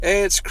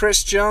Hey, it's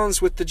Chris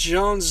Jones with the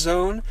Jones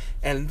Zone,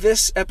 and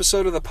this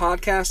episode of the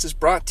podcast is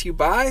brought to you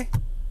by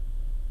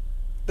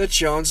the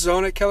Jones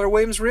Zone at Keller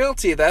Williams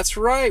Realty. That's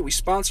right, we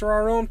sponsor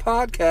our own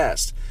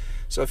podcast.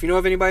 So if you know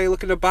of anybody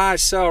looking to buy,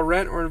 sell,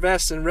 rent, or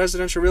invest in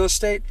residential real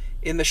estate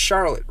in the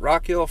Charlotte,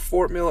 Rock Hill,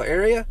 Fort Mill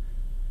area,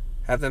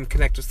 have them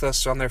connect with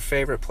us on their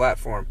favorite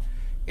platform.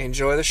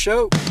 Enjoy the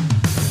show.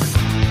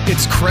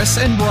 It's Chris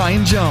and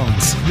Brian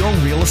Jones, your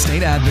real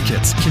estate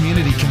advocates,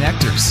 community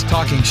connectors,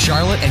 talking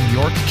Charlotte and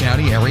York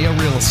County area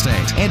real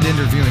estate, and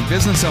interviewing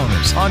business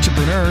owners,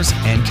 entrepreneurs,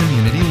 and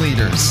community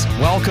leaders.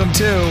 Welcome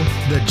to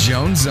the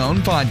Jones Zone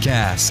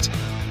Podcast.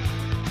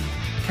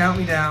 Count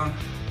me down.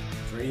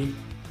 3,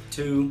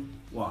 2,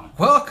 1.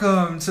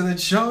 Welcome to the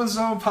Jones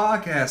Zone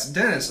Podcast.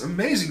 Dennis,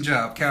 amazing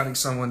job counting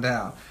someone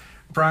down.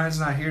 Brian's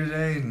not here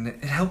today, and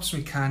it helps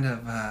me kind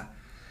of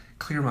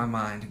clear my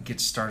mind and get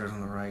started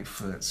on the right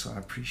foot, so I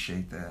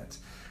appreciate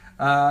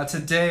that.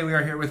 Today we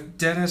are here with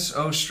Dennis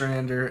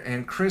Ostrander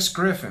and Chris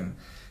Griffin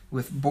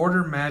with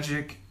Border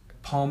Magic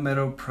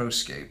Palmetto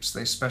Proscapes.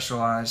 They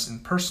specialize in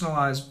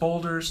personalized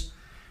boulders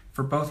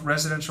for both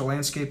residential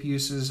landscape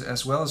uses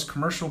as well as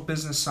commercial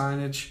business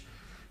signage.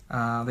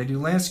 They do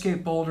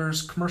landscape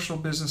boulders, commercial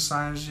business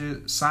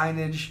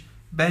signage,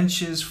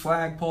 benches,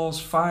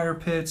 flagpoles, fire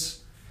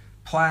pits,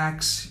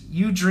 plaques.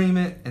 You dream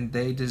it and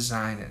they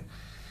design it.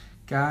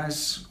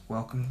 Guys,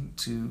 welcome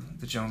to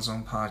the Jones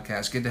Zone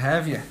Podcast. Good to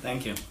have you.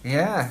 Thank you.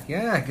 Yeah,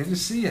 good to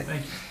see you.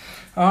 Thank you.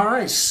 All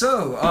right,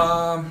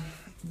 so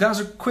that was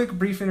a quick,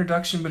 brief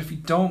introduction, but if you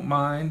don't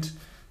mind,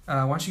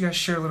 why don't you guys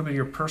share a little bit of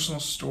your personal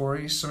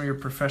story, some of your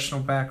professional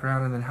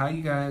background, and then how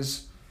you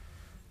guys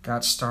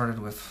got started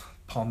with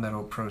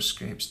Palmetto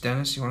Proscapes.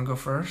 Dennis, you want to go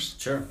first?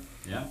 Sure.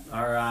 Yeah.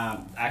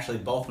 Actually,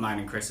 both mine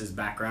and Chris's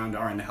background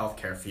are in the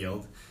healthcare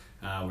field.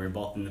 We're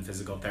both in the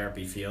physical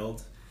therapy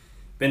field.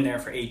 Been there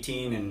for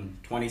 18 and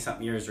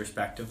 20-something years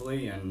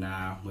respectively, and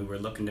we were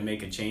looking to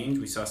make a change.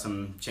 We saw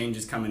some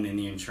changes coming in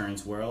the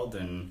insurance world,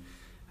 and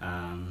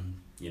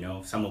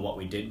some of what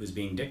we did was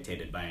being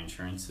dictated by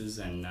insurances,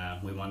 and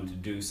we wanted to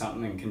do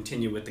something and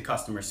continue with the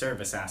customer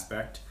service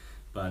aspect,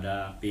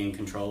 but be in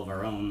control of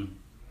our own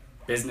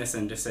business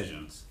and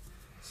decisions.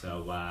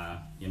 So, I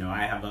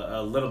have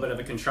a little bit of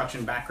a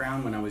construction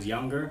background when I was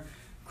younger.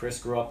 Chris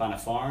grew up on a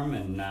farm,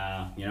 and,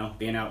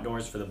 being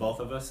outdoors for the both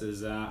of us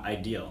is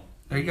ideal.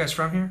 Are you guys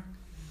from here?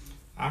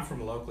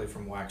 I'm locally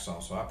from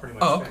Waxhaw, so I pretty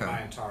much spent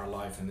my entire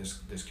life in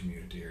this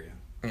community area.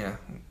 Yeah.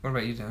 What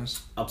about you,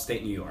 Dennis?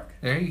 Upstate New York.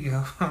 There you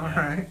go. All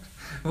right.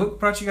 What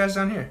brought you guys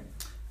down here?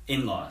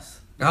 In-laws.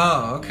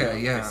 Oh,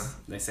 okay, yeah.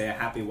 They say a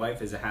happy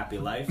wife is a happy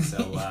life,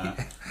 so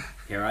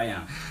here I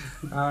am.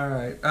 All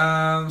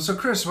right. So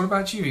Chris, what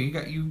about you?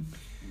 You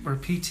were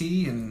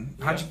PT, and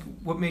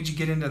what made you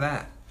get into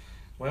that?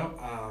 Well,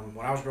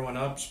 when I was growing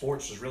up,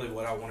 sports was really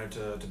what I wanted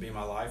to be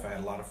my life. I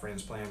had a lot of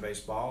friends playing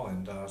baseball,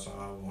 and so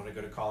I wanted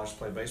to go to college to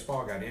play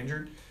baseball. I got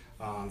injured,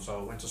 so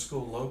I went to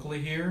school locally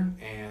here,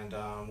 and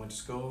went to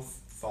school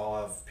fall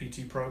of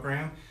PT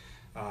program.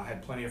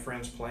 Had plenty of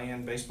friends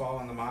playing baseball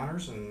in the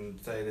minors, and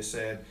they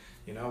said,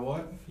 you know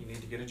what, you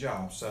need to get a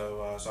job.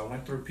 So I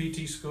went through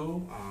PT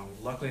school.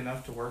 Luckily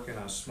enough to work in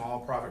a small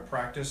private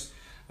practice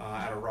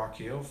out of Rock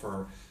Hill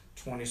for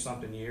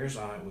 20-something years.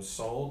 It was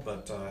sold,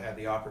 but had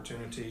the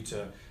opportunity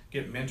to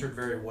get mentored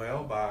very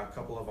well by a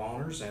couple of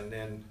owners, and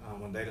then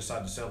when they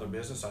decided to sell their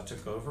business, I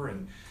took over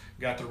and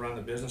got to run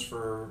the business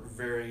for a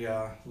very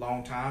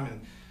long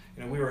time.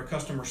 And we were a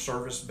customer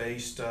service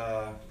based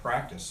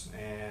practice,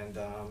 and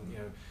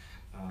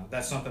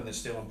that's something that's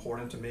still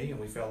important to me, and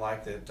we felt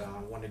like that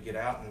I wanted to get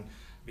out and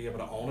be able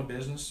to own a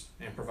business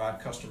and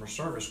provide customer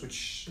service,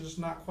 which is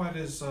not quite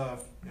as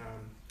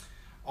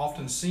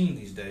often seen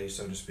these days,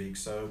 so to speak.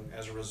 So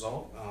as a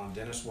result,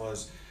 Dennis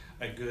was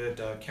a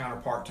good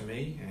counterpart to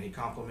me, and he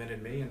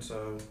complimented me, and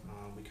so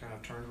we kind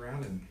of turned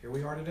around, and here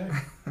we are today.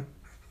 All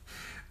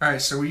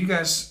right, so were you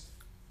guys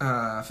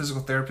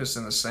physical therapists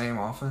in the same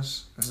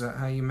office? Is that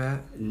how you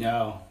met?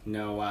 No.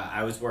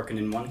 I was working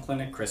in one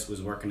clinic, Chris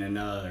was working in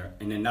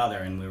another,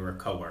 and we were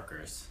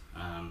co-workers.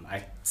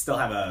 I still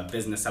have a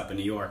business up in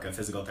New York, a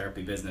physical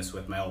therapy business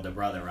with my older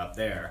brother up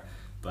there,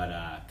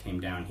 but came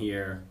down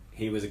here.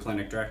 He was a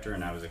clinic director,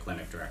 and I was a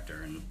clinic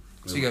director. And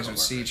so you guys would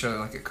see each other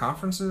like at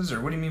conferences, or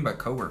what do you mean by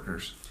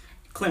coworkers?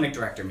 Clinic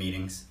director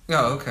meetings.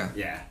 Oh, okay.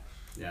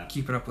 Yeah.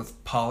 Keeping up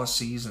with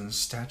policies and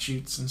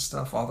statutes and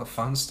stuff, all the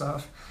fun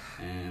stuff.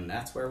 And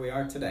that's where we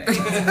are today.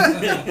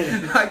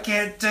 I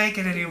can't take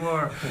it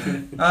anymore.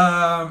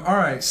 All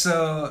right,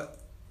 so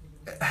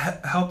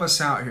help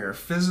us out here.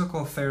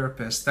 Physical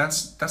therapist,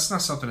 that's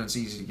not something that's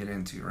easy to get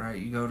into, right?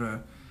 You go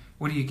to,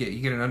 what do you get? You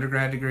get an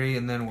undergrad degree,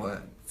 and then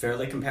what?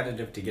 Fairly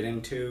competitive to get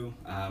into.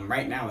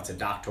 Right now it's a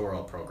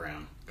doctoral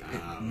program.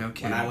 No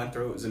kidding. When I went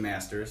through it was a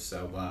master's,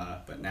 so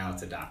but now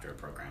it's a doctorate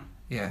program.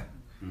 Yeah.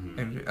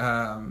 Mm-hmm.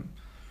 And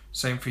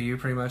same for you,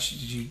 pretty much.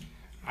 Did you?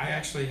 I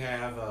actually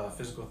have a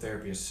physical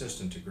therapy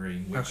assistant degree,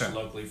 which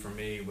locally for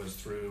me was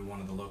through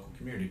one of the local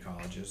community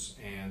colleges,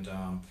 and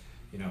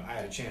I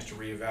had a chance to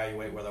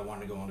reevaluate whether I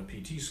wanted to go on to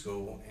PT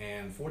school,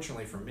 and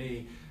fortunately for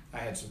me, I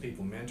had some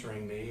people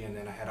mentoring me, and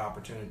then I had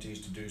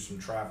opportunities to do some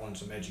travel and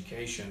some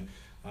education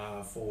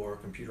for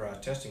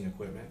computerized testing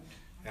equipment.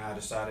 And I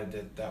decided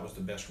that that was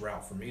the best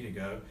route for me to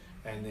go.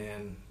 And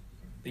then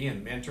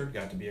being mentored,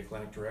 got to be a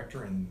clinic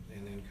director, and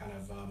then kind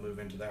of move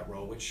into that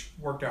role, which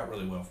worked out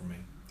really well for me.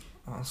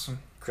 Awesome.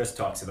 Chris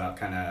talks about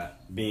kind of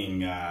being,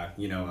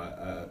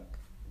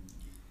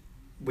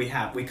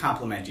 we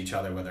complement each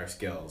other with our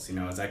skills. You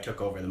know, as I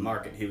took over the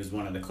market, he was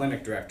one of the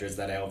clinic directors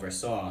that I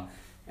oversaw,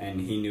 and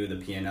he knew the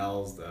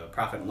P&Ls, the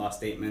profit and loss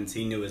statements.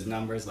 He knew his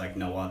numbers like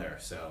no other.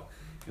 So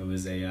it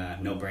was a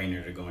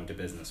no-brainer to go into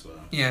business with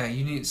him.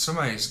 Yeah,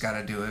 somebody's got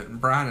to do it.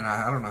 And Brian and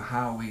I don't know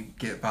how we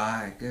get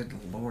by. Good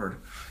Lord.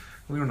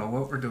 We don't know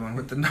what we're doing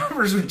with the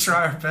numbers. We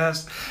try our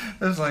best.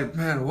 It's like,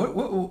 man,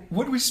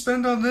 what do we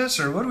spend on this,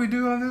 or what do we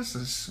do on this?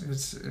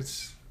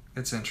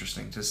 It's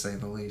interesting, to say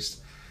the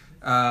least.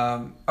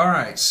 All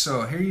right,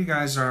 so here you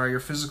guys are. You're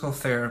physical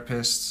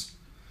therapists,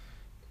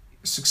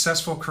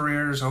 successful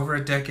careers, over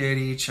a decade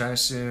each, I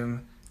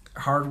assume,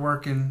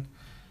 hardworking,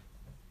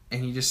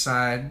 and you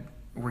decide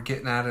we're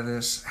getting out of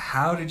this.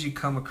 How did you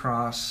come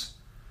across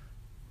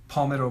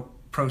Palmetto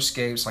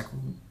Proscapes? Like,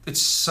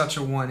 it's such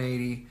a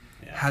 180.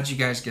 Yeah. How'd you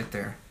guys get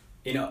there?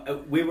 You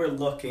know, we were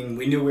looking,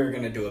 we knew we were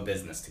going to do a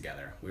business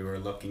together. We were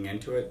looking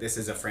into it. This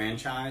is a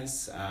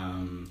franchise.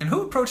 And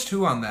who approached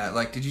who on that?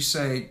 Like, did you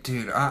say,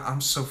 dude, I'm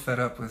so fed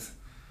up with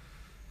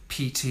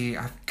PT,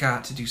 I've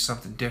got to do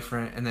something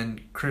different? And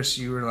then Chris,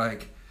 you were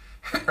like,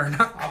 or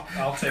not,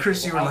 I'll take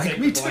Chris, you were like,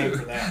 me too.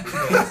 For that,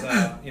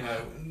 because, you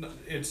know,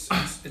 it's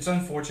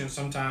unfortunate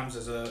sometimes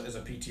as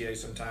a PTA,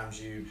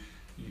 sometimes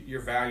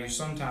your value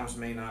sometimes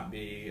may not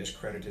be as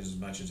credited as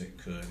much as it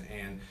could.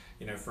 And,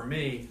 you know, for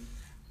me,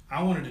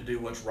 I wanted to do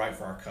what's right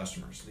for our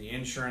customers. The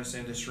insurance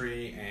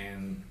industry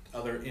and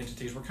other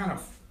entities were kind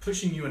of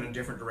pushing you in a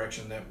different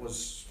direction that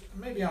was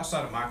maybe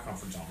outside of my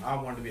comfort zone. I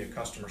wanted to be a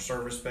customer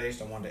service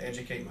based. I wanted to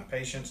educate my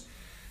patients.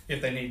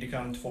 If they need to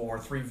come for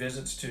 3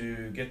 visits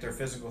to get their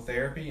physical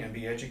therapy and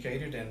be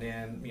educated, and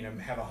then, you know,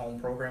 have a home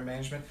program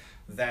management,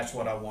 that's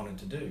what I wanted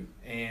to do.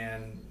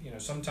 And, you know,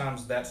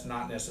 sometimes that's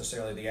not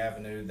necessarily the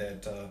avenue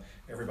that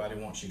everybody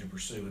wants you to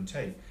pursue and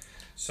take.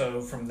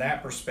 So from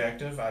that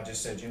perspective, I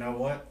just said, you know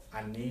what,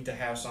 I need to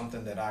have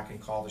something that I can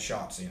call the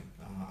shots in.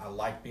 I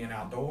like being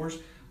outdoors.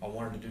 I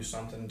wanted to do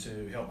something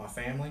to help my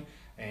family.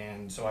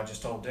 And so I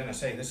just told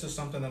Dennis, hey, this is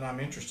something that I'm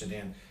interested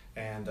in,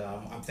 and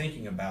I'm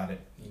thinking about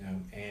it, you know.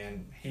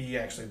 And he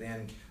actually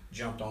then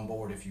jumped on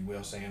board, if you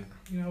will, saying,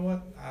 you know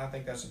what, I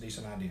think that's a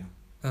decent idea.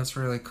 That's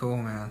really cool,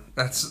 man.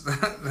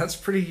 That's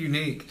pretty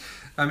unique.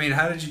 I mean,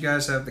 how did you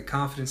guys have the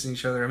confidence in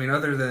each other? I mean,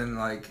 other than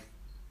like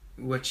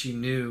what you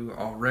knew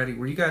already,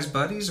 were you guys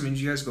buddies? I mean,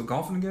 did you guys go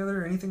golfing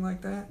together or anything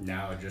like that?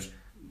 No, just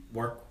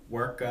work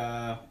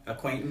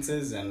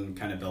acquaintances and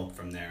kind of built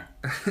from there.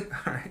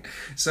 All right.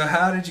 So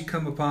how did you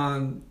come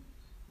upon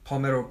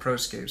Palmetto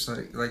Proscapes?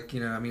 Like, you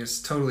know, I mean, it's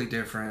totally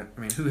different.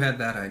 I mean, who had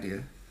that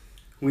idea?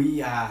 We,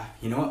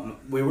 you know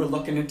what, we were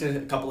looking into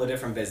a couple of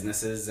different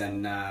businesses,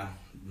 and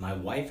my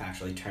wife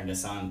actually turned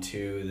us on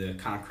to the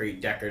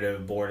concrete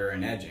decorative border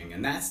and edging,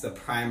 and that's the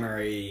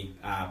primary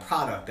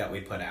product that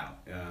we put out.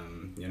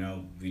 You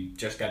know, we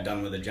just got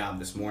done with a job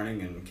this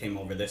morning and came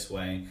over this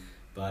way,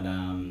 but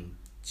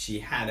she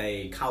had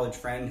a college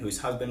friend whose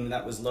husband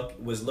that was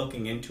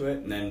looking into it,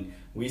 and then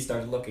we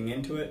started looking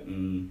into it,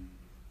 and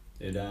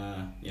it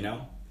you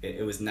know,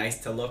 it was nice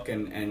to look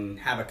and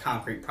have a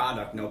concrete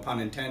product, no pun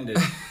intended,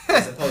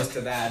 as opposed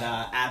to that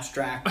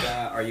abstract,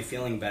 are you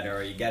feeling better,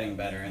 are you getting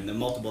better, and the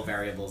multiple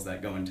variables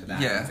that go into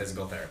that in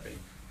physical therapy.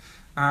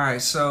 All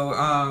right,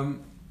 so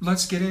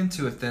let's get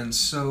into it then.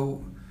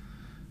 So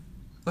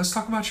let's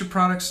talk about your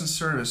products and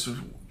services.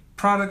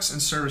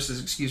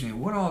 Excuse me.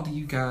 What all do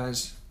you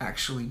guys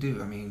actually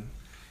do? I mean,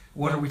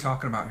 what are we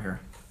talking about here?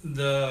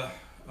 The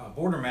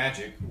Border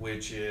Magic,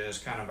 which is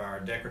kind of our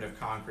decorative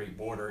concrete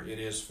border, it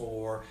is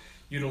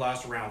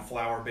utilized around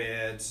flower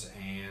beds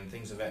and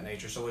things of that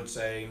nature. So it's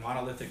a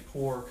monolithic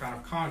pour kind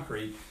of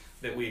concrete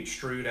that we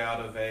extrude out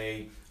of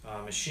a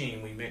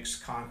machine. We mix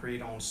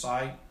concrete on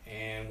site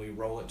and we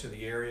roll it to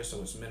the area,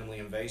 so it's minimally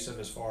invasive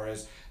as far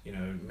as, you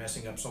know,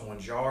 messing up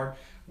someone's yard.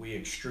 We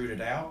extrude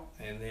it out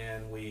and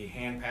then we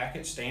hand pack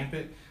it, stamp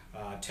it,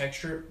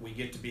 texture it. We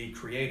get to be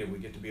creative, we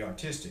get to be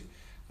artistic.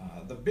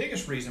 The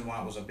biggest reason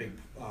why it was a big,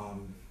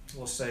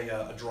 let's say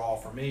a draw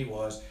for me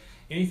was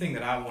anything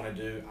that I want to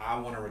do, I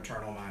want a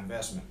return on my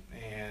investment.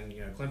 And,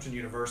 you know, Clemson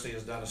University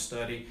has done a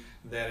study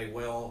that a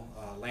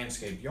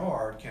landscaped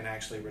yard can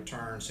actually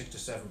return 6 to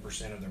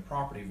 7% of their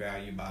property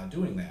value by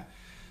doing that.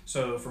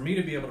 So for me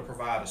to be able to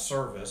provide a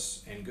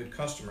service and good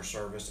customer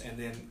service, and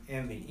then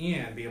in the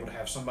end be able to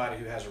have somebody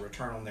who has a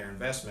return on their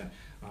investment,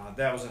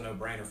 that was a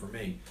no-brainer for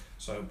me.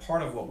 So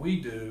part of what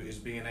we do is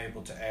being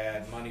able to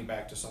add money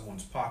back to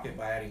someone's pocket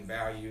by adding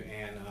value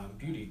and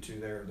beauty to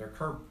their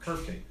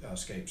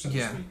curb-scape, so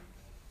to speak.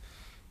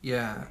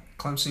 Yeah,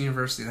 Clemson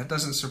University, that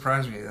doesn't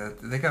surprise me.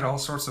 They got all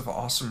sorts of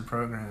awesome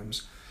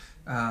programs.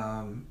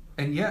 And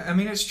yeah, I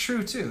mean, it's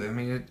true too. I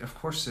mean, of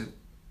course it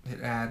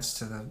adds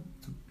to the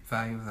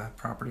value of the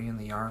property in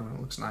the yard when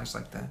it looks nice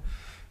like that.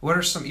 What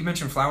are some? You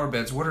mentioned flower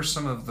beds. What are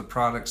some of the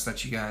products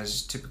that you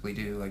guys typically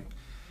do? Like,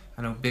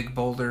 I know big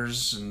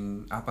boulders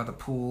and out by the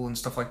pool and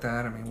stuff like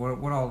that. I mean,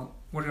 what all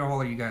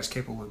are you guys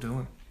capable of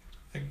doing?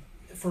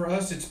 For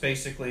us, it's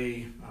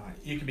basically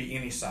it can be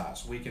any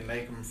size. We can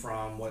make them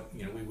from what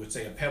we would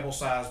say a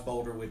pebble-sized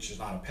boulder, which is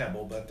not a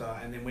pebble, but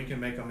and then we can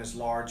make them as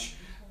large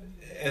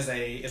as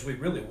we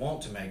really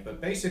want to make.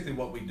 But basically,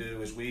 what we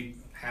do is we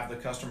have the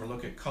customer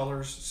look at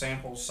colors,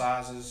 samples,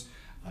 sizes,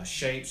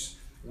 shapes.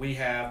 We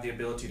have the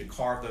ability to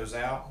carve those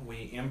out.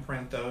 We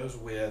imprint those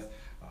with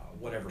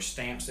whatever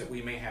stamps that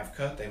we may have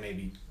cut. They may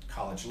be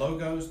college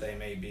logos, they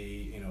may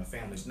be a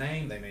family's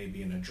name, they may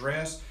be an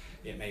address,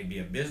 it may be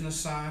a business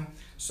sign.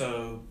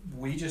 So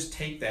we just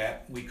take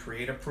that, we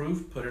create a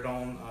proof, put it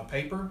on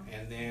paper,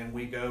 and then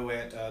we go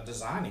at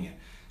designing it.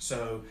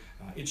 So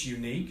it's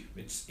unique,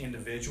 it's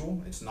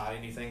individual, it's not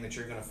anything that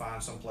you're going to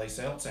find someplace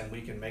else, and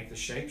we can make the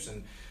shapes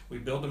and we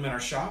build them in our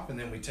shop, and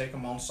then we take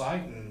them on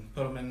site and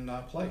put them in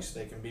place.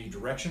 They can be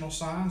directional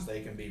signs,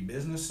 they can be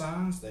business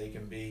signs, they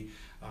can be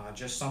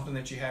just something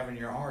that you have in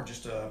your art,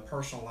 just to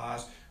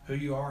personalize who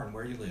you are and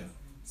where you live.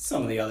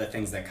 Some of the other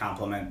things that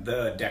complement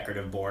the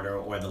decorative border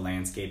or the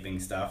landscaping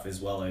stuff, as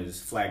well as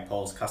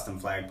flagpoles, custom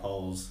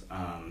flagpoles,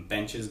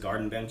 benches,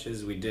 garden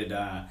benches. We did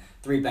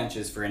 3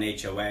 benches for an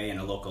HOA in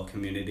a local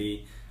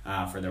community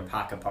for their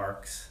pocket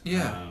parks.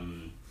 Yeah.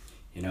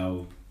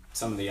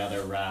 Some of the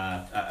other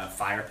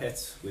fire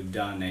pits. We've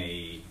done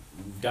a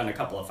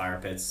couple of fire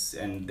pits,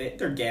 and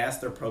they're gas,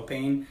 they're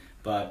propane,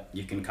 but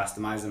you can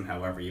customize them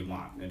however you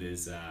want.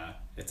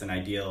 It's an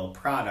ideal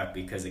product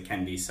because it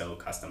can be so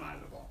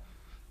customizable.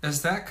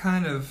 Is that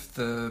kind of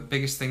the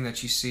biggest thing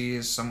that you see,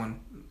 is someone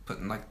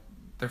putting like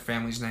their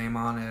family's name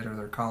on it or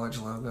their college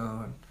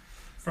logo? And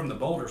from the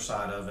boulder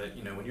side of it,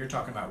 when you're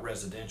talking about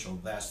residential,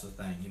 that's the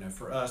thing.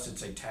 For us,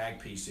 it's a tag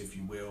piece, if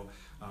you will,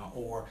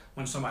 or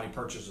when somebody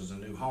purchases a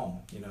new home,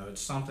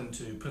 it's something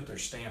to put their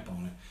stamp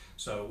on it.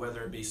 So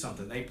whether it be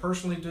something they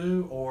personally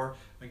do, or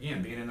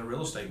again, being in the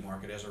real estate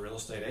market as a real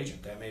estate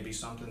agent, that may be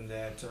something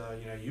that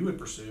you would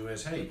pursue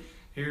as, hey,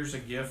 here's a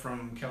gift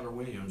from Keller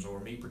Williams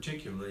or me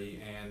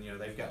particularly, and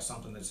they've got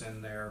something that's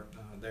in their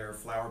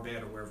flower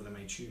bed or wherever they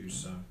may choose.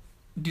 So,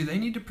 do they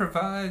need to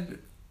provide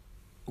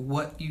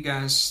what you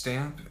guys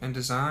stamp and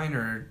design,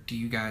 or do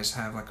you guys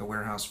have like a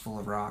warehouse full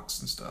of rocks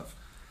and stuff?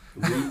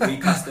 We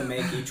custom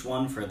make each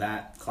one for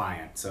that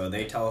client, so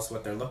they tell us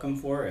what they're looking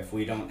for. If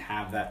we don't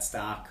have that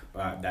stock,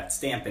 that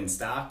stamp in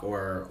stock,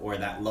 or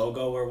that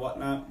logo or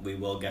whatnot, we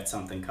will get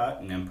something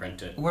cut and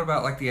imprint it. What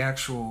about like the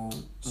actual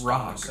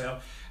rock?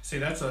 See,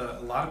 that's a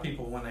lot of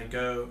people when they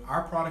go.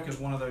 Our product is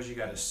one of those you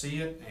got to see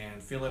it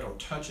and feel it or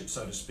touch it,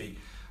 so to speak.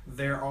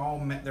 They're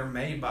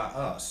made by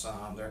us.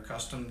 They're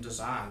custom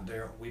designed.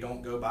 We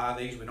don't go buy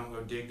these. We don't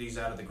go dig these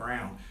out of the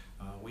ground.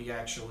 We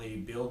actually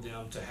build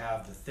them to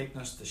have the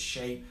thickness, the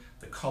shape,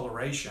 the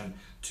coloration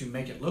to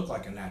make it look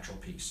like a natural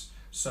piece.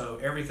 So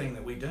everything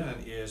that we done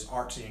is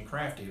artsy and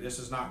crafty. This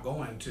is not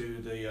going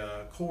to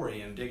the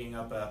quarry and digging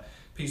up a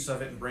piece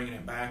of it and bringing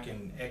it back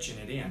and etching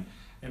it in.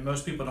 And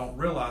most people don't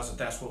realize that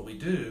that's what we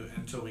do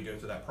until we go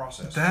through that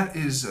process. That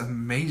is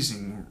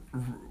amazing.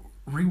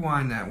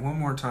 Rewind that one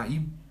more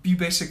time. You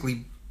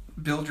basically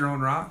build your own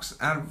rocks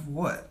out of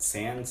what?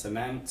 Sand,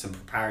 cement, some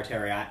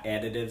proprietary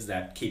additives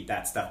that keep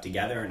that stuff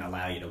together and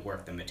allow you to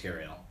work the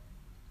material.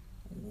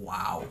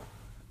 Wow.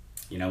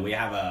 We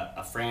have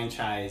a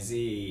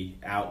franchisee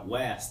out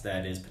west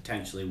that is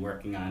potentially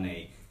working on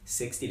a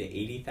 60 to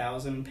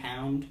 80,000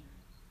 pound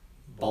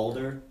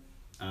boulder.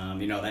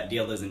 That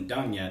deal isn't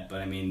done yet,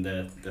 but I mean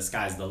the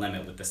sky's the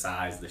limit with the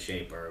size, the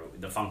shape, or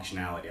the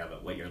functionality of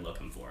it, what you're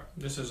looking for.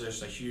 This is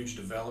just a huge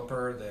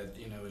developer that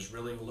is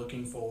really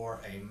looking for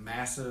a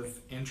massive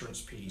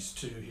entrance piece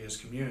to his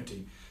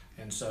community,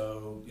 and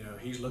so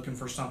he's looking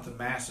for something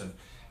massive,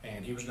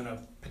 and he was going to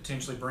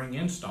potentially bring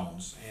in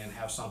stones and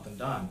have something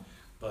done,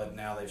 but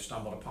now they've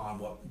stumbled upon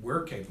what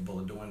we're capable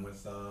of doing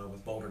with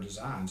Boulder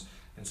Designs.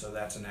 And so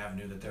that's an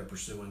avenue that they're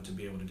pursuing to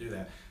be able to do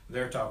that.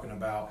 They're talking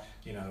about,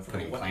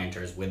 putting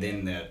planters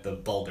within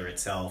the boulder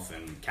itself,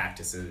 and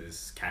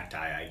cactuses,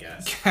 cacti, I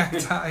guess.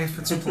 Cacti, if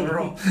it's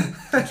plural.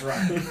 That's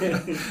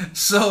right.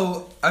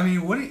 So, I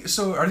mean,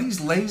 so are these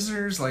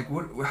lasers? Like,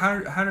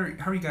 how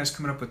are you guys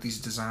coming up with these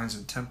designs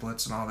and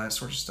templates and all that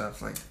sort of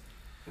stuff? Like,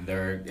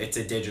 it's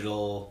a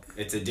digital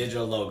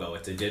logo.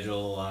 It's a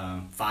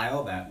digital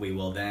file that we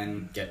will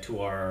then get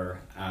to our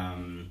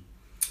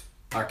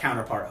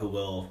counterpart who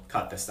will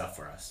cut this stuff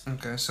for us.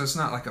 Okay, so it's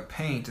not like a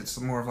paint, it's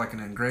more of like an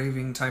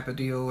engraving type of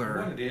deal, or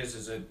what it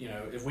is that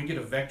if we get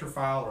a vector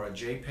file or a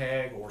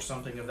JPEG or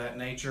something of that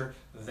nature,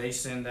 they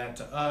send that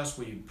to us,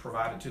 we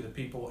provide it to the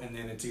people, and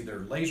then it's either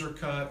laser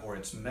cut or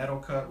it's metal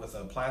cut with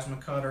a plasma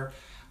cutter,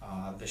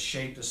 the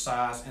shape, the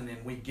size, and then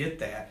we get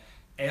that.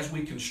 As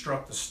we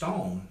construct the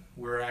stone,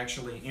 we're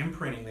actually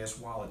imprinting this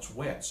while it's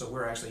wet, so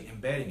we're actually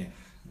embedding it.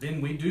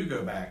 Then we do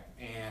go back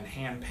and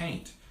hand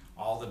paint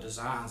all the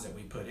designs that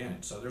we put in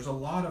it. So there's a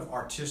lot of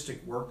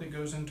artistic work that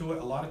goes into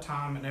it, a lot of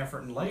time and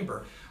effort and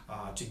labor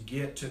to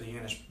get to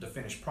the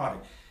finished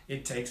product.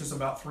 It takes us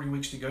about 3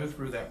 weeks to go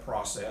through that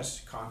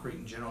process. Concrete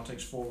in general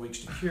takes 4 weeks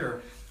to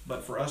cure,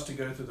 but for us to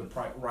go through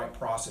the right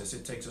process,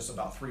 it takes us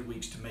about 3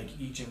 weeks to make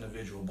each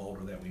individual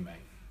boulder that we make.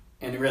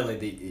 And really,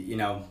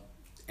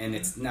 and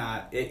it's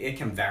not, it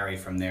can vary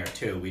from there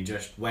too. We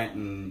just went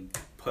and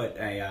put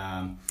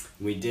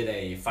we did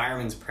a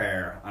fireman's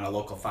prayer on a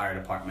local fire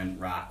department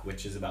rock,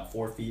 which is about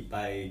 4 feet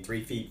by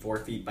 3 feet, 4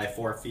 feet by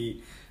 4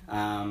 feet.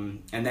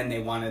 And then they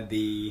wanted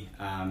the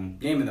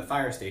name of the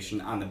fire station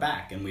on the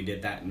back, and we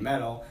did that in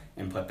metal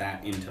and put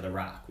that into the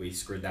rock. We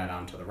screwed that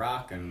onto the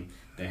rock, and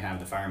they have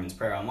the fireman's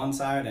prayer on one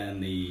side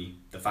and the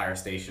fire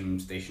station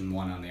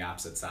 1 on the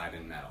opposite side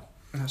in metal.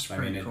 That's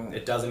pretty cool.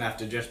 It doesn't have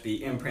to just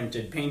be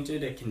imprinted,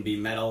 painted. It can be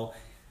metal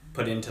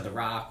put into the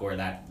rock, or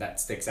that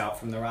sticks out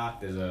from the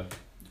rock.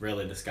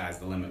 Really the sky's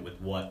the limit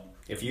with what,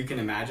 if you can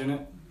imagine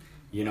it.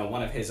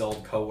 One of his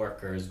old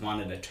coworkers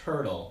wanted a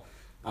turtle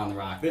on the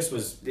rock.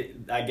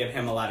 I give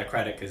him a lot of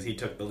credit because he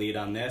took the lead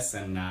on this,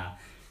 and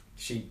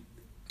she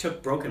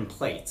took broken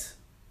plates,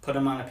 put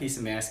them on a piece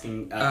of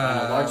masking, on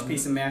a large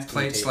piece of masking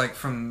plates tape. like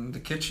from the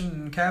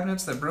kitchen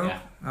cabinets that broke?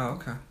 Yeah. Oh,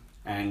 okay.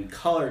 And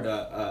colored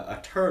a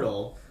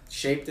turtle,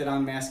 shaped it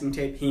on masking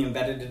tape. He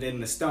embedded it in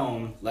the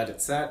stone, let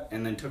it set,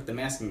 and then took the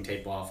masking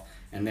tape off,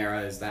 and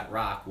there is that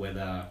rock with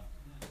a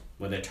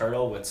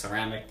turtle with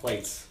ceramic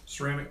plates.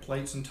 Ceramic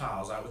plates and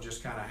tiles. That was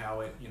just kind of how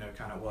it,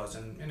 kind of was,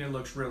 and it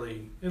looked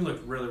really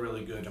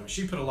good. I mean,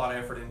 she put a lot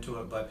of effort into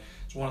it, but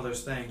it's one of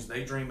those things.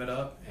 They dream it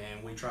up,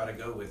 and we try to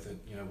go with it.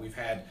 We've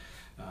had,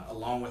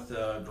 along with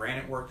the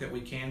granite work that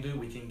we can do,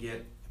 we can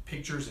get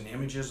pictures and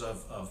images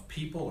of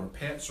people or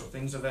pets or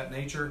things of that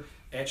nature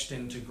etched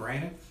into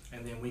granite,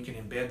 and then we can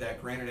embed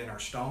that granite in our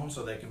stone,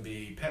 so they can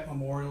be pet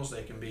memorials,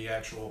 they can be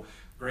actual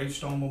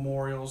gravestone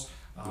memorials.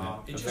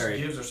 It just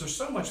gives us, there's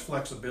so much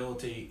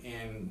flexibility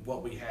in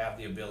what we have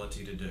the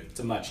ability to do. It's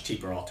a much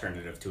cheaper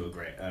alternative to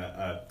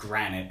a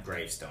granite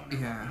gravestone.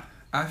 Yeah,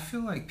 I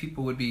feel like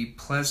people would be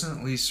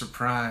pleasantly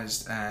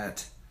surprised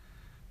at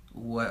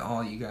what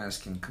all you guys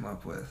can come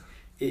up with.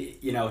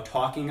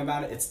 Talking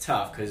about it, it's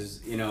tough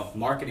because,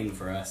 marketing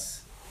for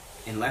us,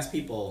 unless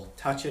people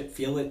touch it,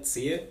 feel it,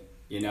 see it,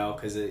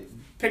 because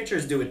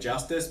pictures do it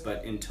justice,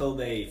 but until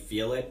they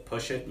feel it,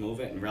 push it, move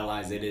it, and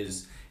realize it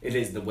is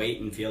the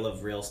weight and feel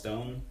of real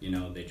stone,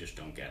 they just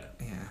don't get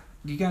it. Yeah.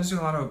 Do you guys do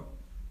a lot of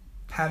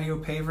patio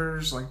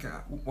pavers, like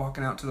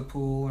walking out to the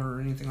pool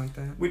or anything like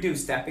that? We do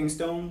stepping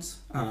stones.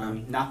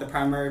 Okay. Not the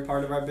primary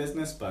part of our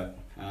business, but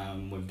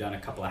we've done a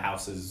couple of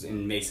houses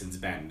in Mason's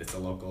Bend. It's a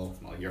local,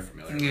 well, you're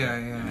familiar with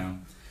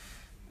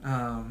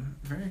it.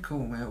 Very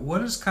cool, man.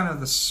 What is kind of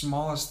the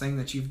smallest thing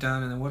that you've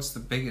done, and then what's the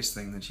biggest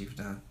thing that you've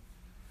done?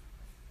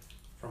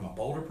 From a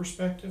boulder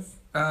perspective?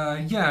 Or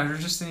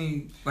just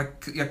any,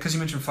 because you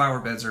mentioned flower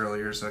beds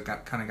earlier, so it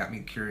kind of got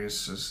me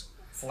curious.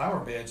 Flower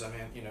beds,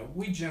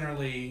 we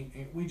generally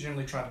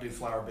try to do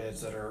flower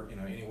beds that are,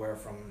 anywhere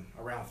from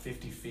around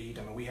 50 feet.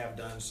 We have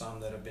done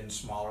some that have been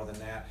smaller than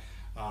that,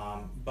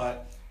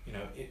 but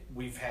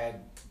we've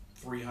had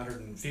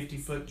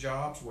 350-foot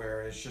jobs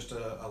where it's just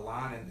a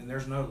line, and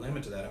there's no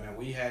limit to that.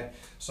 We had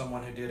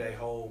someone who did a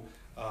whole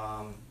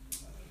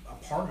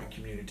apartment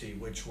community,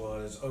 which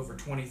was over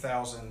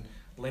 20,000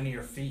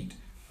 linear feet.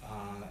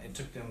 It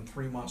took them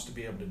 3 months to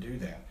be able to do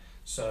that.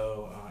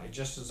 So it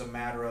just is a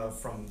matter of,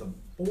 from the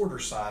border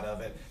side of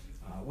it,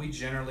 we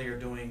generally are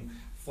doing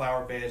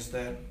flower beds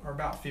that are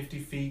about 50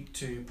 feet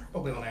to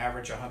probably on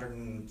average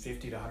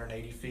 150 to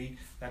 180 feet.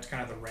 That's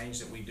kind of the range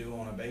that we do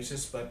on a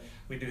basis, but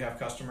we do have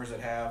customers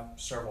that have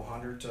several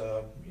hundred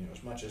to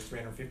as much as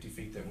 350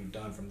 feet that we've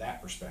done from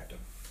that perspective.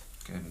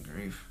 Good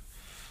grief.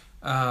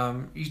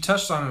 You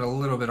touched on it a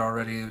little bit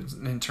already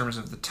in terms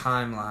of the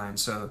timeline.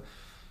 So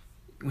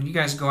when you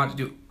guys go out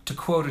to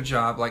quote a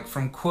job, like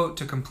from quote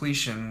to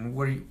completion,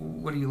 what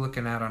are you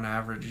looking at on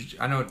average?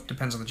 I know it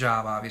depends on the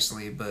job,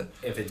 obviously, but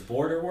if it's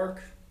border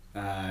work,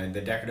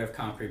 the decorative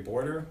concrete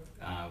border,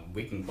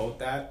 we can quote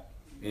that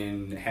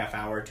in half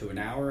hour to an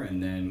hour,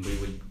 and then we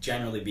would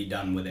generally be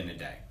done within a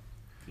day.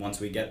 Once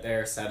we get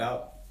there, set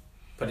up,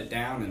 put it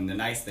down, and the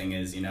nice thing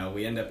is,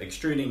 we end up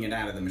extruding it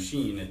out of the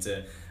machine. It's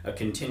a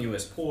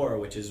continuous pour,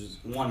 which is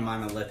one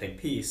monolithic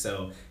piece,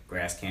 so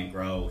grass can't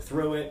grow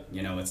through it.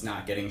 It's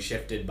not getting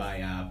shifted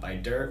by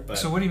dirt. But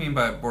so what do you mean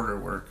by border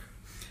work?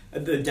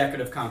 The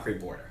decorative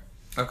concrete border.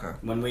 Okay.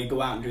 When we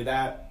go out and do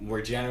that,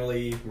 we're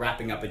generally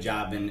wrapping up a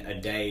job in a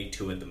day,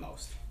 2 at the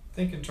most.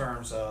 Think in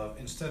terms of,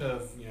 instead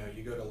of,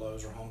 you go to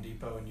Lowe's or Home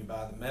Depot and you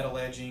buy the metal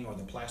edging or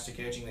the plastic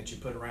edging that you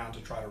put around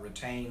to try to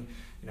retain,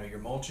 your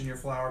mulch in your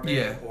flower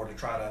bed, or to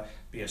try to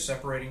be a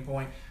separating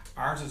point.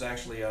 Ours is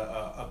actually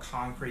a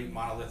concrete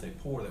monolithic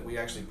pour that we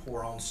actually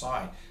pour on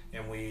site,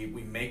 and we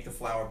make the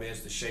flower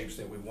beds the shapes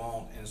that we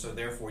want, and so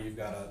therefore you've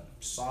got a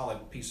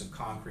solid piece of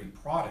concrete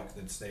product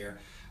that's there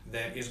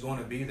that is going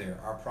to be there.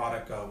 Our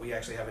product, we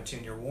actually have a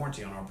 10-year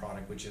warranty on our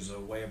product, which is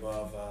way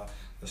above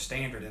the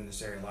standard in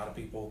this area. A lot of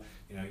people,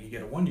 you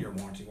get a 1-year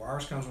warranty. Well,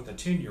 ours comes with a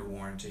 10-year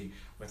warranty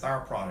with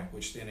our product,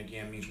 which then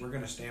again means we're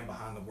going to stand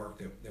behind the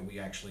work that we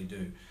actually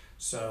do.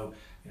 So,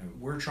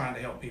 we're trying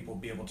to help people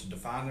be able to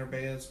define their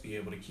beds, be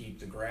able to keep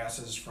the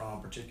grasses from,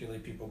 particularly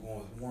people going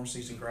with warm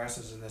season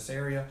grasses in this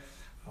area,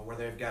 where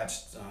they've got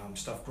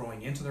stuff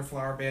growing into their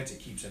flower beds, it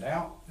keeps it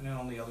out, and then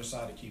on the other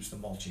side it keeps the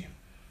mulch in.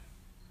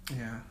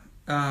 Yeah.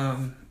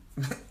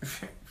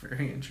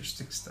 Very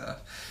interesting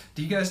stuff.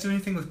 Do you guys do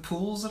anything with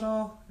pools at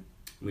all?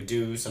 We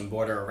do some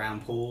border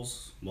around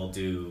pools. We'll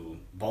do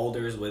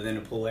boulders within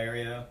a pool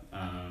area.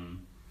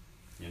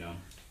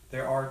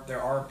 There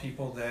are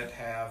people that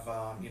have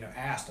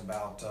asked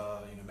about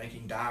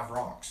making dive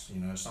rocks.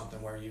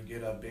 Something where you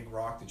get a big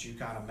rock that you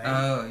kind of make.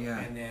 Oh yeah.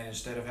 And then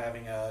instead of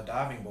having a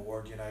diving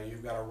board,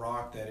 you've got a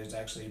rock that is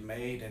actually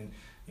made and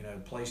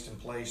placed in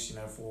place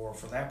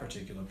for that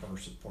particular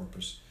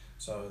purpose.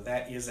 So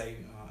that is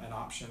an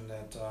option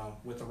that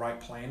with the right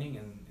planning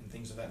and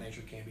things of that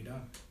nature can be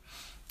done.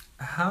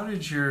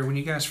 When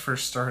you guys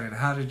first started,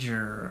 how did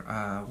your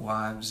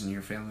wives and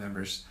your family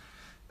members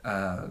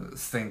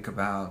think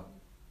about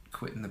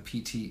quitting the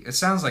PT? It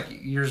sounds like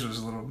yours was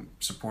a little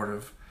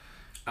supportive.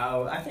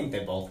 Oh, I think they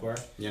both were.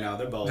 They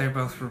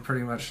both were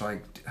pretty much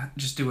like,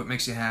 just do what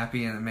makes you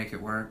happy and make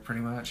it work,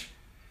 pretty much.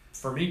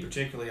 For me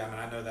particularly,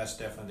 I know that's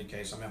definitely the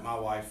case. My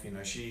wife,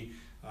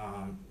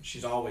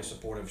 she's always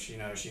supportive. She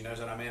knows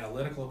that I'm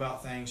analytical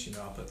about things.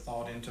 I put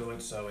thought into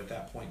it. So at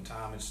that point in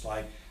time, it's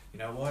like, you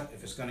know what?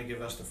 If it's going to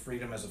give us the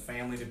freedom as a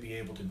family to be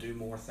able to do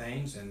more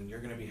things, and you're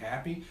going to be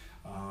happy,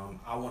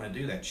 I want to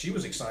do that. She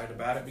was excited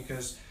about it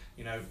because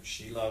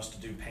she loves to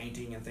do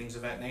painting and things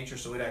of that nature.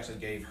 So it actually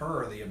gave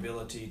her the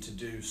ability to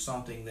do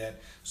something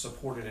that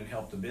supported and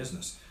helped the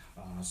business.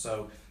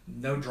 So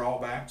no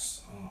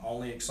drawbacks,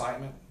 only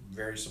excitement.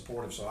 Very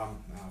supportive. So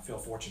I feel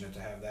fortunate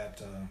to have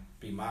that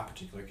be my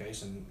particular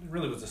case, and it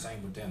really was the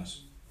same with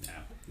Dennis.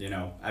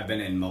 Yeah, I've been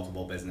in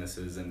multiple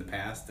businesses in the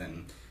past,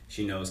 and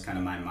she knows kind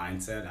of my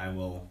mindset.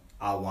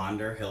 I'll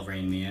wander, he'll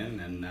rein me in,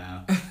 and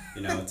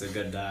it's a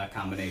good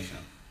combination.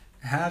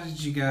 How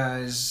did you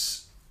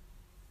guys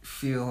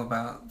feel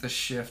about the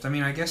shift?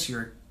 I guess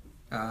you're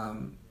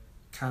kind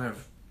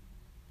of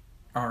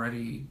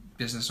already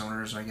business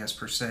owners, I guess,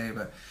 per se,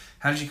 but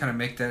how did you kind of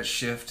make that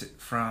shift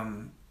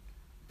from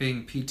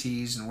being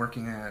PTs and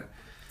working at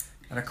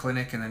a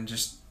clinic and then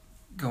just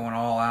going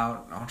all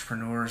out,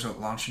 entrepreneurs,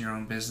 launching your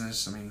own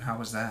business? How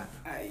was that?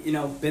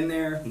 Been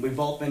there. We've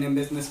both been in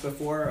business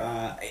before.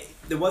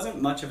 There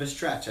wasn't much of a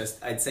stretch.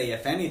 I'd say,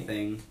 if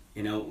anything,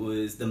 it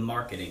was the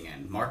marketing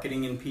end.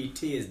 Marketing in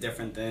PT is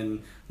different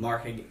than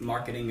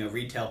marketing a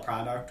retail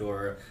product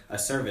or a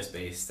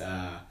service-based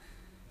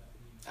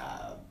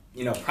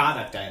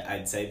product,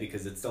 I'd say,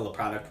 because it's still a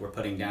product we're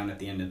putting down at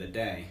the end of the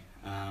day.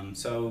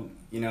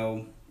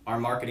 Our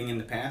marketing in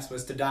the past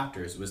was to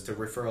doctors, was to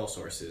referral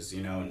sources.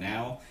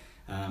 Now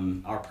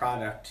our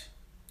product,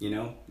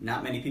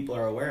 not many people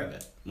are aware of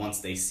it. Once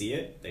they see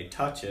it, they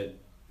touch it,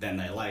 then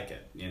they like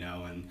it,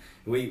 and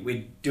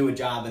we do a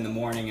job in the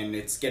morning and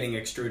it's getting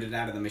extruded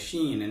out of the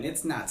machine and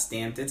it's not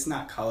stamped, it's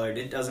not colored,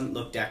 it doesn't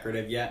look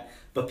decorative yet,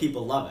 but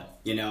people love it,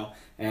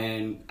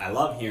 and I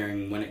love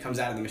hearing when it comes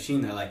out of the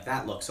machine, they're like,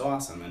 that looks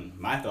awesome. And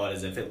my thought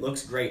is, if it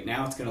looks great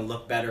now, it's going to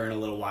look better in a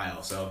little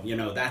while. So,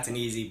 that's an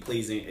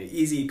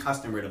easy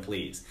customer to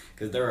please,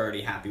 because they're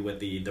already happy with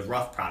the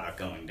rough product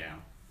going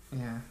down.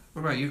 Yeah.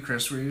 What about you,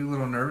 Chris? Were you a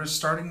little nervous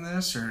starting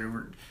this,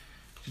 or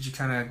did you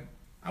kind of...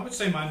 I would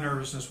say my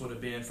nervousness would have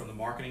been from the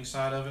marketing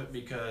side of it,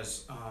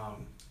 because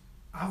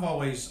I've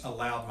always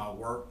allowed my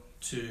work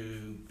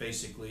to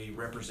basically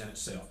represent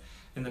itself.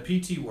 In the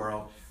PT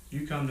world,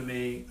 you come to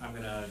me, I'm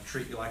going to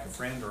treat you like a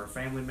friend or a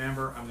family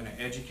member, I'm going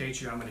to educate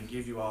you, I'm going to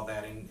give you all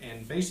that,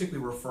 and basically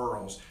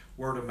referrals,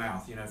 word of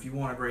mouth. If you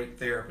want a great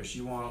therapist,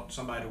 you want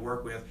somebody to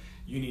work with,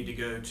 you need to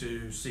go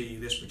to see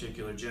this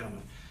particular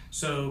gentleman.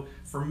 So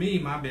for me,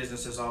 my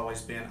business has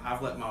always been,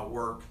 I've let my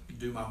work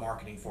do my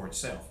marketing for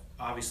itself.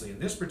 Obviously, in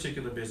this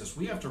particular business,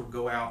 we have to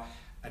go out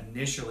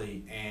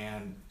initially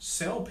and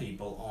sell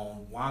people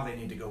on why they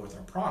need to go with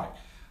our product.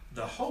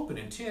 The hope and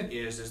intent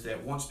is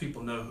that once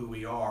people know who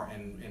we are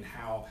and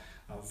how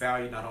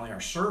valued not only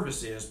our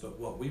service is, but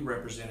what we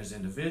represent as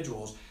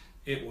individuals,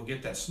 it will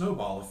get that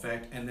snowball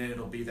effect, and then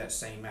it'll be that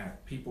same matter.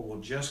 People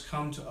will just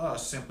come to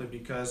us simply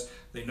because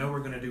they know we're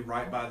going to do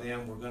right by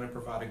them, we're going to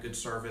provide a good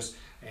service,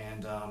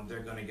 and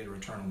they're going to get a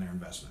return on their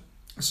investment.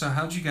 So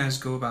how'd you guys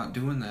go about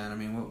doing that?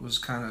 What was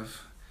kind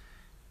of...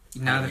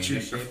 Now that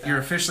you're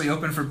officially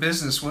open for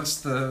business,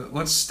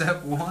 what's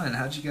step one?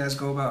 How'd you guys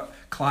go about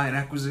client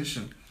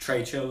acquisition?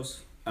 Trade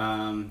shows,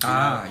 home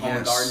and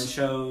yes. garden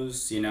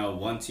shows.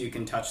 Once you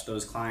can touch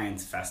those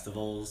clients,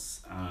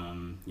 festivals.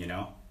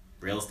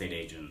 Real estate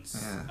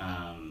agents.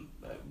 Yeah.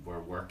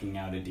 We're working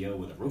out a deal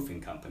with a roofing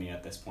company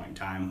at this point in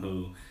time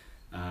who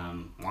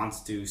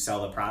wants to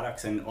sell the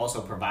products and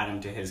also provide them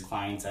to his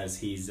clients as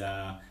he's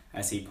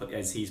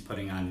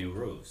putting on new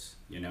roofs,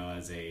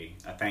 as a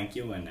thank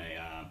you and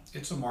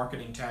it's a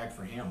marketing tag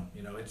for him.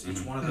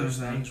 It's one of those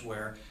things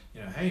where,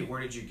 hey,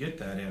 where did you get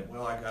that at?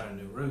 Well, I got a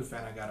new roof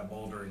and I got a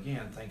boulder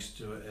again thanks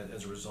to it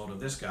as a result of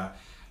this guy.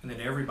 And then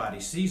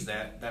everybody sees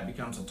that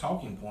becomes a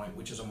talking point,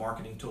 which is a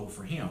marketing tool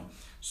for him.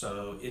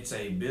 So it's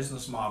a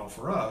business model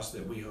for us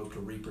that we hope to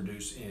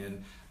reproduce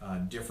in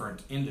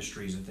different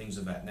industries and things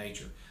of that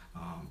nature.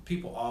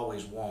 People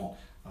always want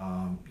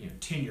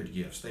tenured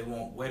gifts. They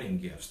want wedding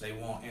gifts. They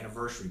want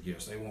anniversary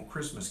gifts. They want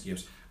Christmas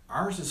gifts.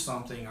 Ours is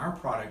something, our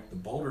product, the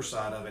boulder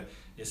side of it,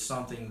 is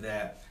something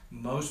that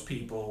most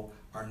people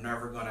are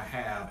never going to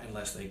have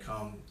unless they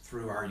come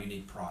through our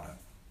unique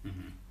product.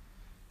 Mm-hmm.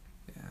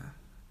 Yeah.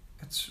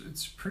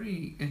 It's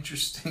pretty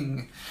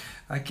interesting.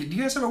 Do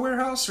you guys have a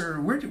warehouse,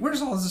 or where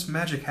does all this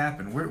magic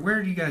happen?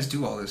 Where do you guys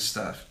do all this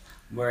stuff?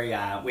 We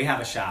have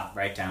a shop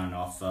right down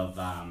off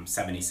of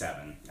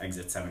 77,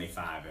 exit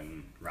 75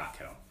 in Rock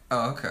Hill.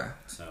 Oh, okay.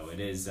 So it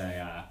is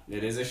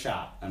a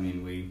shop. I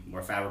mean,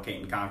 we're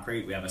fabricating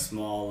concrete. We have a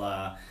small,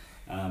 I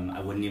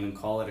wouldn't even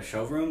call it a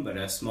showroom, but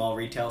a small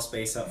retail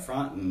space up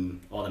front, and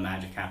all the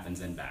magic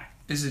happens in back.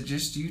 Is it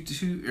just you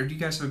two, or do you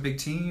guys have a big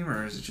team,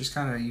 or is it just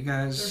kind of you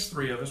guys? There's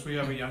three of us. We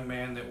have a young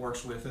man that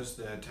works with us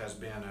that has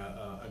been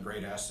a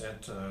great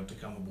asset to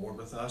come aboard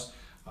with us.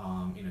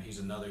 He's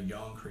another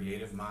young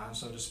creative mind,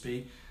 so to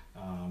speak.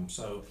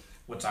 So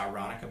what's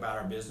ironic about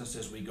our business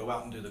is we go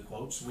out and do the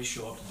quotes, we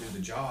show up to do the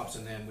jobs,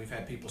 and then we've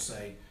had people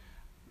say,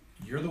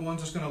 "You're the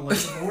ones that's going to lay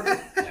the order?"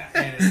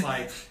 And it's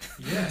like,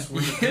 yes,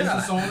 we're the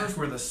business owners,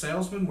 we're the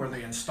salesmen, we're the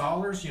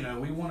installers.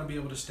 We want to be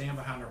able to stand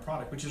behind our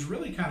product, which is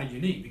really kind of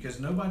unique because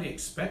nobody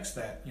expects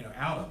that,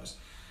 out of us.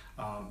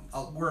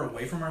 We're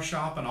away from our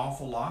shop an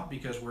awful lot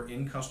because we're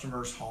in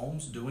customers'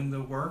 homes doing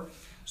the work.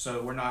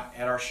 So we're not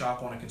at our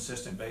shop on a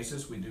consistent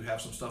basis. We do have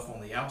some stuff on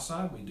the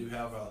outside. We do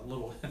have a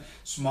little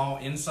small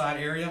inside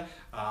area,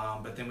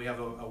 but then we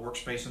have a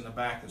workspace in the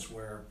back that's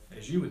where,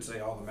 as you would say,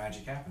 all the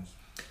magic happens.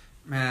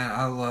 Man,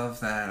 I love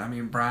that. I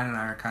mean, Brian and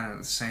I are kind of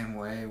the same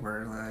way,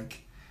 where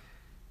like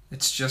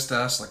it's just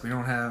us. Like we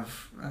don't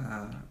have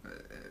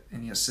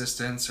any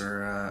assistants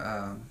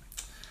or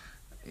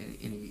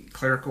any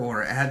clerical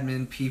or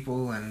admin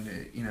people, and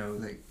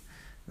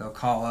they'll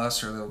call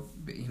us, or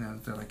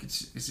they're like,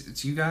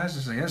 it's you guys.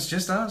 It's like, yeah, it's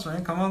just us,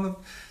 man. Come on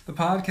the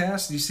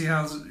podcast. And you see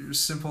how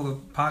simple the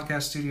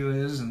podcast studio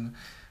is, and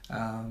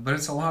but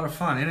it's a lot of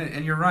fun.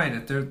 And you're right.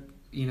 It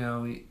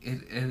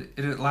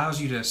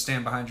allows you to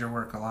stand behind your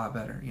work a lot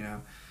better.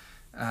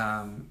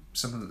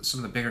 Some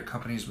of the bigger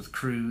companies with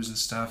crews and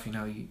stuff,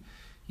 you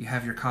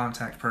have your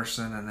contact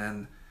person, and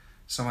then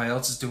somebody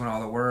else is doing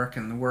all the work,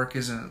 and the work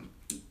isn't.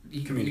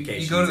 You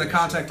go to the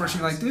contact person,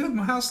 you're like, dude,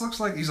 my house looks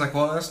like. He's like,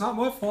 well, that's not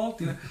my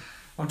fault.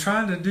 I'm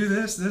trying to do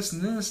this,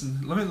 and this,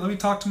 and let me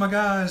talk to my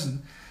guys,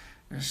 and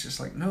it's just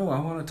like, no, I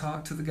want to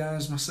talk to the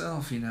guys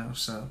myself.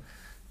 So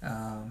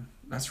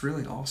that's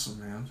really awesome,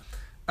 man.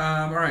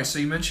 All right, so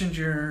you mentioned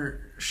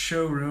your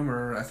showroom,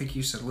 or I think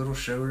you said little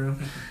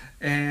showroom,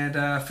 and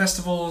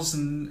festivals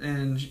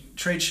and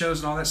trade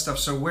shows and all that stuff.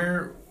 So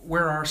where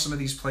are some of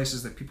these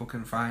places that people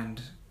can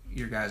find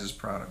your guys'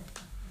 product?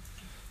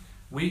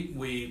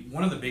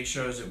 One of the big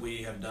shows that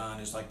we have done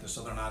is like the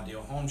Southern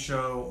Ideal Home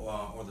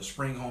Show or the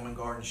Spring Home and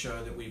Garden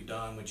Show that we've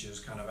done, which is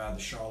kind of out of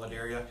the Charlotte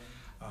area.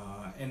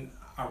 And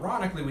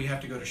ironically, we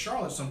have to go to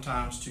Charlotte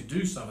sometimes to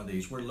do some of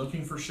these. We're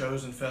looking for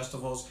shows and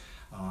festivals,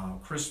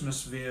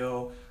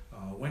 Christmasville,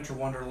 Winter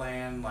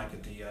Wonderland, like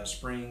at the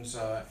Springs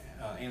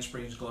and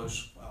Springs Glow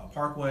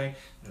Parkway.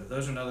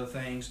 Those are other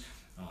things.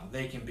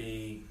 They can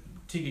be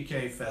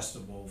TGK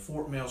Festival,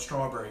 Fort Mill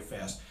Strawberry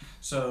Fest.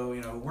 So,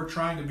 we're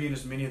trying to be in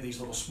as many of these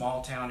little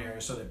small town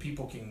areas so that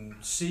people can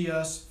see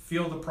us,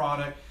 feel the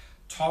product,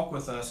 talk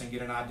with us, and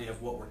get an idea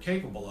of what we're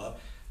capable of.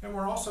 And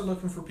we're also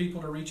looking for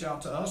people to reach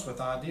out to us with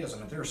ideas. I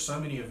mean, there are so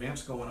many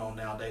events going on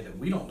nowadays that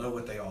we don't know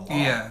what they all are.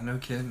 Yeah, no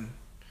kidding.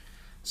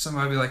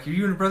 Somebody be like, "Are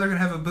you and your brother gonna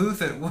have a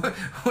booth at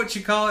what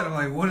you call it?" I'm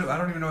like, "What? I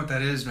don't even know what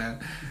that is, man.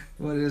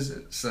 What is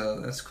it?"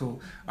 So that's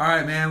cool. All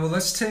right, man. Well,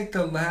 let's take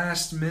the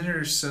last minute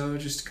or so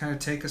just to kind of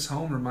take us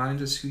home.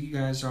 Remind us who you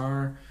guys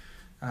are,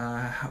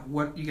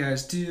 what you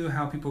guys do,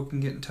 how people can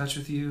get in touch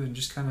with you, and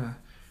just kind of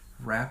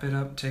wrap it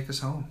up and take us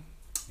home.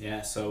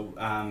 Yeah. So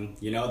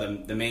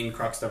the main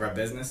crux of our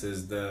business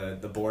is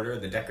the border,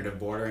 the decorative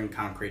border and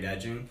concrete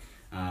edging.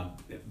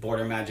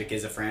 Border Magic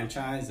is a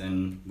franchise,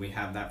 and we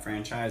have that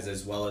franchise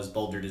as well as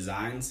Boulder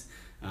Designs.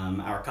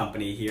 Our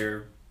company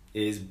here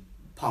is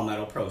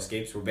Palmetto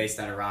Proscapes. We're based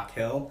out of Rock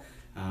Hill,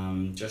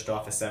 just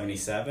off of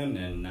 77,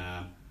 and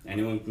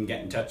anyone can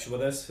get in touch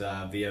with us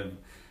via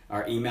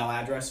our email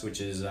address, which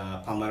is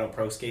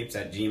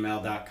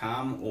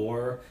palmettoproscapes@gmail.com,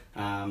 or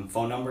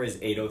phone number is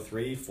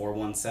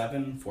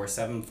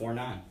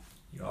 803-417-4749.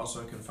 You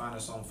also can find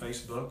us on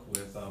Facebook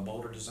with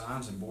Boulder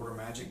Designs and Border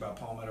Magic by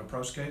Palmetto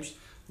Proscapes.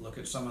 Look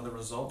at some of the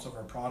results of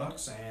our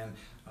products and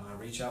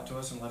reach out to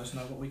us and let us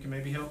know what we can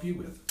maybe help you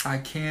with. I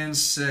can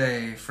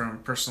say from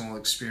personal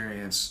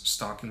experience,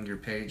 stalking your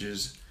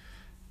pages,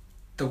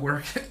 the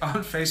work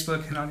on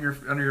Facebook and on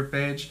your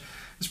page.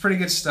 It's pretty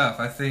good stuff.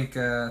 I think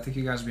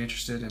you guys will be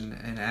interested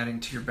in adding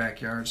to your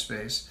backyard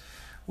space.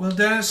 Well,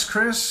 Dennis,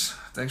 Chris,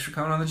 thanks for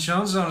coming on the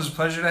Jones Zone. It was a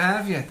pleasure to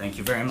have you. Thank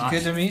you very much.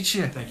 Good to meet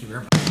you. Thank you very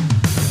much.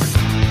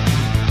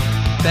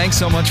 Thanks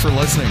so much for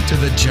listening to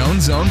the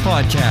Jones Zone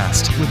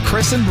Podcast with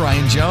Chris and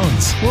Brian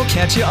Jones. We'll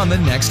catch you on the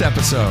next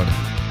episode.